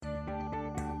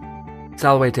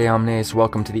Salvete omnes,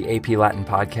 welcome to the AP Latin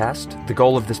podcast. The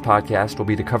goal of this podcast will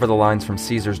be to cover the lines from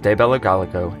Caesar's De Bello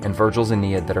Gallico and Virgil's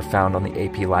Aeneid that are found on the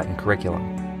AP Latin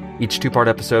curriculum. Each two-part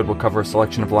episode will cover a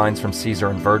selection of lines from Caesar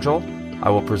and Virgil.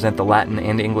 I will present the Latin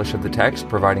and English of the text,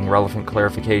 providing relevant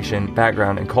clarification,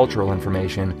 background, and cultural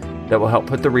information that will help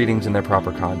put the readings in their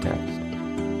proper context.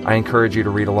 I encourage you to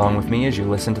read along with me as you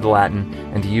listen to the Latin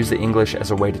and to use the English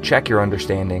as a way to check your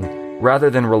understanding,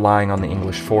 rather than relying on the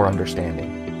English for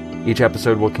understanding. Each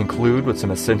episode will conclude with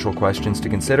some essential questions to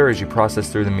consider as you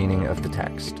process through the meaning of the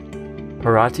text.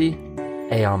 Parati,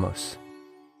 eamus.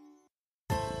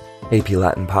 AP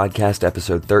Latin Podcast,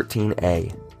 Episode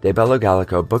 13a, De Bello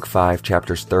Gallico, Book 5,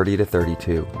 Chapters 30 to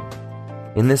 32.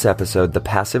 In this episode, the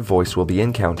passive voice will be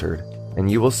encountered, and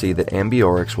you will see that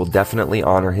Ambiorix will definitely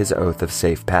honor his oath of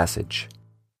safe passage.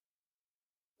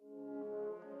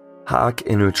 Hac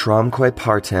in utramque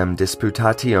partem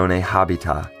disputatione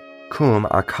habita, cum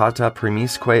a cata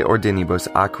primisque ordinibus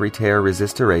acriter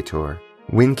resisteretur,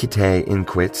 vincite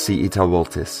inquit si ita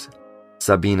voltis.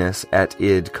 Sabinus et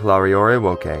id clariore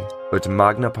voce, ut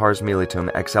magna pars militum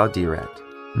exaudiret.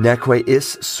 Neque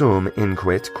is sum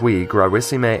inquit qui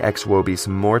gravissime ex vobis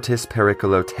mortis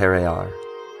periculo terrear.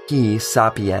 Qui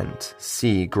sapient,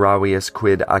 si gravius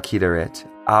quid accideret,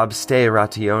 abste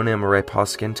rationem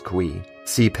reposcent qui,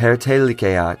 si perte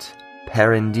liceat,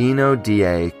 perendino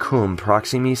die cum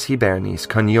proximis hibernis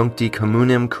conjuncti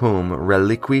communem cum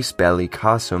reliquis belli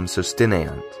casum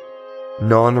sustineant.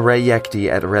 Non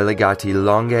reiecti et relegati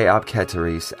longe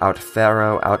abceteris aut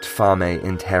ferro aut fame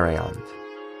intereant.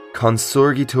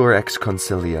 Consurgitur ex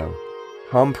concilio,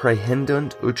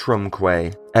 comprehendunt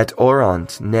utrumque, et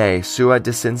orant ne sua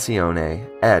dissensione,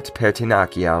 et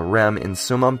pertinacia rem in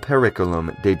summum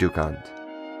periculum deducant.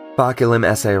 Facilem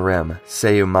esse rem,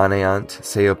 seu maneant,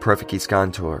 seu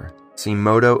proficiscantur, si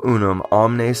modo unum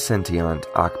omnes sentiant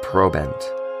ac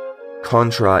probent.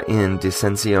 Contra in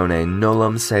dissensione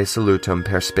nullum se salutum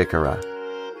perspicere.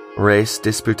 Res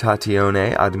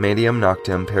disputatione ad medium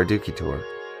noctem perducitur.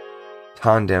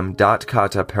 Tandem dat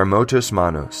cata per motus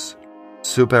manus,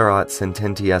 superat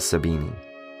sententia Sabini.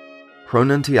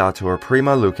 Pronuntiatur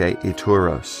prima luce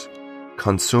ituros,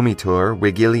 consumitur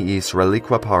vigiliis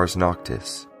reliqua pars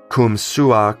noctis, cum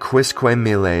sua quisque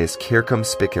miles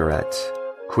circumspiceret,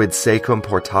 quid secum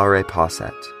portare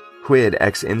posset, quid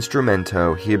ex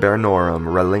instrumento hibernorum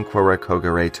relinquere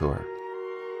cogeretur.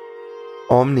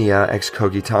 Omnia ex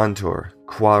cogitantur,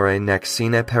 quare nec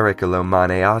sine periculo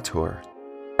maneatur,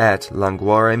 et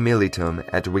languore militum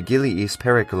et vigiliis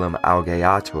periculum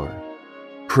augeatur.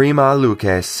 Prima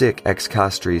luce sic ex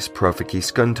castris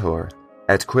proficiscuntur,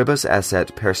 et quibus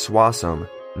esset persuasum,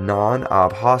 non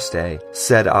ab hoste,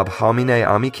 sed ab homine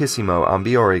amicissimo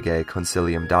ambiorige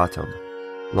consilium datum,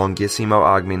 longissimo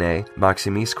agmine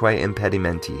maximisque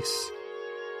impedimentis.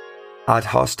 Ad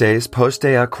hostes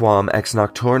postea quam ex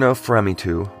nocturno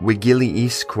fremitu,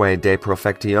 vigiliisque de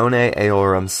profectione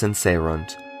eorum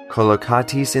sincerunt,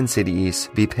 collocatis insidiis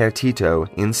vipertito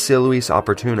in siluis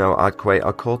opportuno atque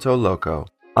occulto loco,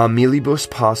 a milibus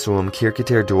possum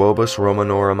circiter duobus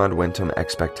Romanorum adventum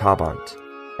expectabant,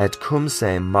 et cum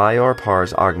se maior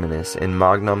pars agminis in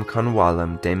magnum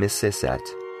convalem demisisset,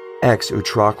 ex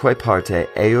utraque parte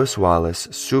eius valis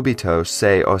subito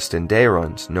se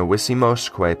ostenderunt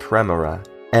novissimosque premera,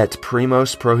 et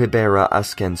primos prohibera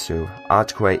ascensu,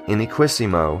 atque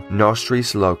iniquissimo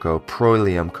nostris loco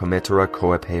proelium committera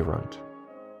coeperunt.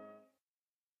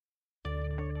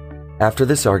 After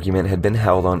this argument had been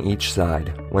held on each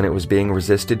side, when it was being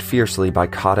resisted fiercely by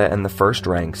Cotta and the first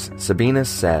ranks, Sabinus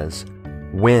says,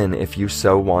 "Win if you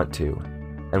so want to,"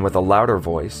 and with a louder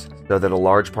voice, so that a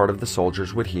large part of the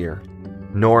soldiers would hear,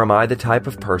 "Nor am I the type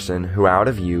of person who out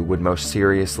of you would most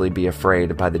seriously be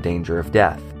afraid by the danger of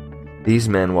death. These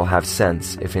men will have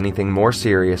sense. If anything more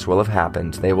serious will have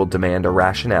happened, they will demand a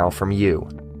rationale from you,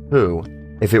 who,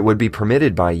 if it would be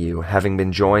permitted by you, having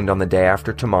been joined on the day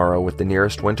after tomorrow with the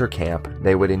nearest winter camp,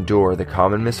 they would endure the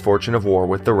common misfortune of war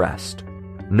with the rest.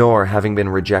 Nor, having been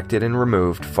rejected and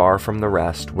removed far from the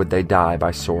rest, would they die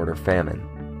by sword or famine.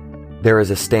 There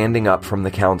is a standing up from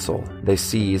the council. They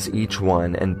seize each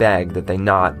one and beg that they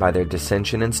not, by their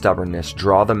dissension and stubbornness,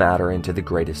 draw the matter into the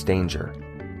greatest danger.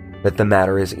 That the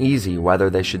matter is easy whether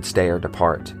they should stay or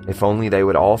depart, if only they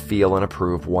would all feel and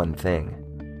approve one thing.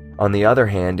 On the other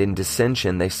hand, in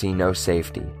dissension they see no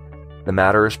safety. The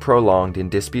matter is prolonged in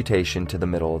disputation to the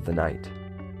middle of the night.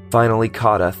 Finally,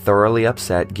 Cotta, thoroughly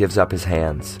upset, gives up his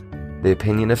hands. The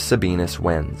opinion of Sabinus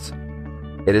wins.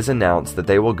 It is announced that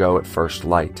they will go at first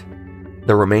light.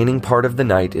 The remaining part of the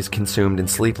night is consumed in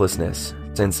sleeplessness.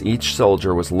 since each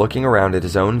soldier was looking around at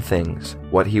his own things,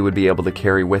 what he would be able to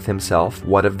carry with himself,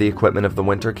 what of the equipment of the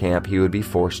winter camp he would be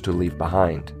forced to leave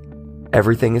behind.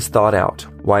 Everything is thought out,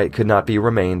 why it could not be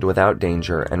remained without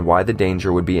danger, and why the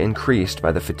danger would be increased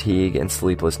by the fatigue and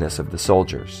sleeplessness of the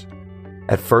soldiers.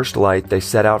 At first light, they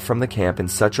set out from the camp in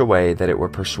such a way that it were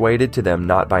persuaded to them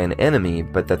not by an enemy,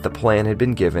 but that the plan had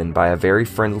been given by a very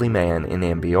friendly man in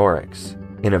Ambiorix,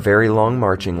 in a very long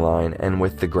marching line and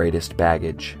with the greatest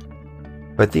baggage.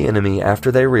 But the enemy,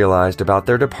 after they realized about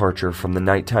their departure from the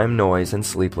nighttime noise and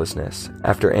sleeplessness,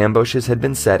 after ambushes had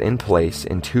been set in place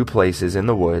in 2 places in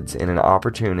the woods in an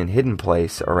opportune and hidden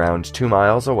place around 2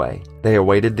 miles away, they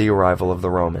awaited the arrival of the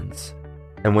Romans.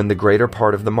 And when the greater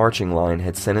part of the marching line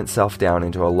had sent itself down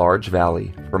into a large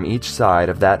valley, from each side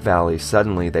of that valley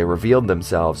suddenly they revealed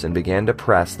themselves and began to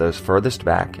press those furthest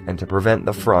back and to prevent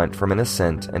the front from an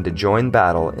ascent and to join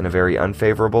battle in a very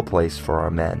unfavorable place for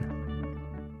our men.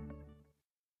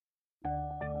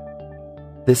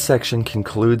 This section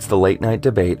concludes the late-night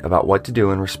debate about what to do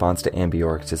in response to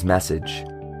Ambiorix's message.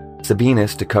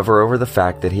 Sabinus, to cover over the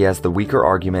fact that he has the weaker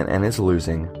argument and is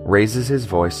losing, raises his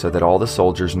voice so that all the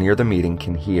soldiers near the meeting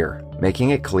can hear, making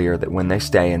it clear that when they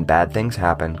stay and bad things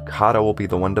happen, Cotta will be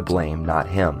the one to blame, not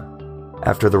him.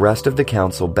 After the rest of the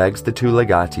council begs the 2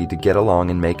 legati to get along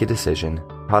and make a decision,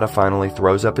 Cotta finally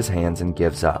throws up his hands and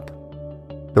gives up.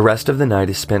 The rest of the night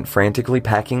is spent frantically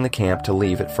packing the camp to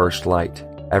leave at first light,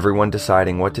 everyone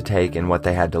deciding what to take and what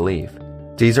they had to leave.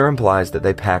 Caesar implies that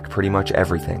they pack pretty much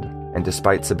everything, and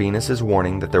despite Sabinus's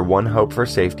warning that their one hope for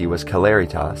safety was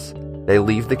Celeritas, they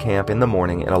leave the camp in the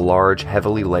morning in a large,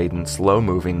 heavily laden,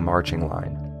 slow-moving marching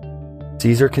line.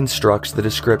 Caesar constructs the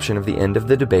description of the end of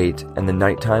the debate and the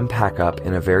nighttime pack-up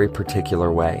in a very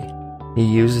particular way. He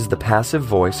uses the passive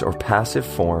voice or passive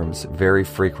forms very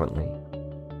frequently.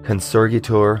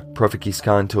 Consurgitur,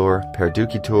 proficiscantur,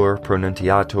 perducitur,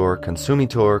 pronuntiatur,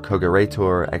 consumitur,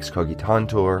 cogeretur,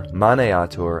 excogitantur,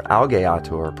 maneatur,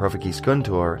 augeatur,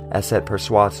 proficiscuntur, esset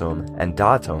persuasum, and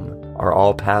datum are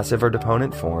all passive or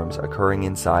deponent forms occurring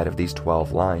inside of these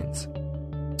 12 lines.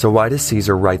 So why does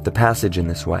Caesar write the passage in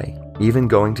this way, even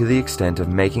going to the extent of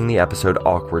making the episode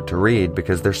awkward to read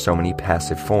because there's so many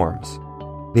passive forms?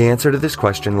 The answer to this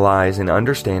question lies in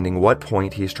understanding what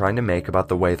point he is trying to make about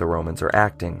the way the Romans are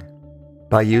acting.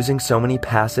 By using so many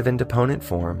passive and deponent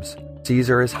forms,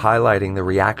 Caesar is highlighting the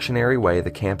reactionary way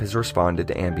the camp has responded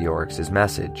to Ambiorix's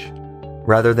message.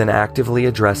 Rather than actively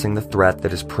addressing the threat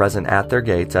that is present at their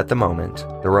gates at the moment,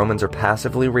 the Romans are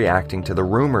passively reacting to the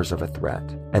rumors of a threat,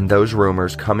 and those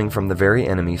rumors coming from the very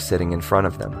enemy sitting in front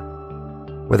of them.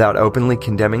 Without openly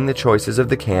condemning the choices of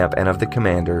the camp and of the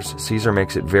commanders, Caesar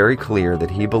makes it very clear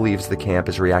that he believes the camp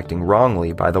is reacting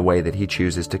wrongly by the way that he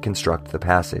chooses to construct the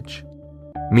passage.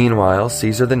 Meanwhile,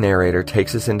 Caesar the narrator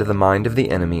takes us into the mind of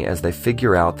the enemy as they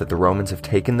figure out that the Romans have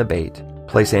taken the bait,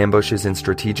 place ambushes in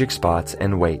strategic spots,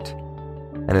 and wait.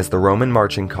 And as the Roman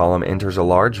marching column enters a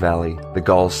large valley, the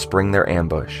Gauls spring their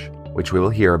ambush, which we will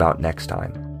hear about next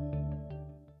time.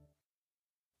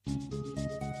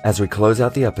 As we close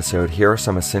out the episode, here are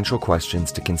some essential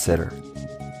questions to consider.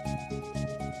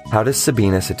 How does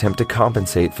Sabinus attempt to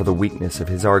compensate for the weakness of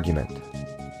his argument?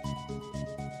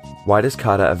 Why does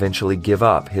Cotta eventually give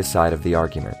up his side of the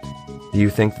argument? Do you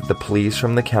think that the pleas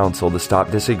from the council to stop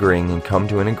disagreeing and come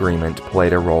to an agreement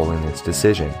played a role in its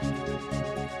decision?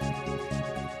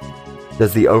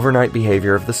 Does the overnight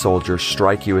behavior of the soldiers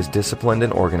strike you as disciplined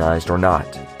and organized or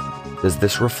not? Does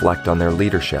this reflect on their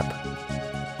leadership?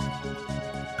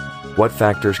 What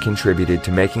factors contributed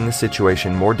to making the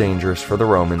situation more dangerous for the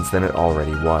Romans than it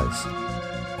already was?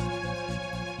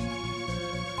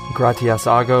 Gratias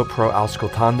ago pro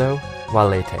auscultando,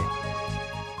 valete.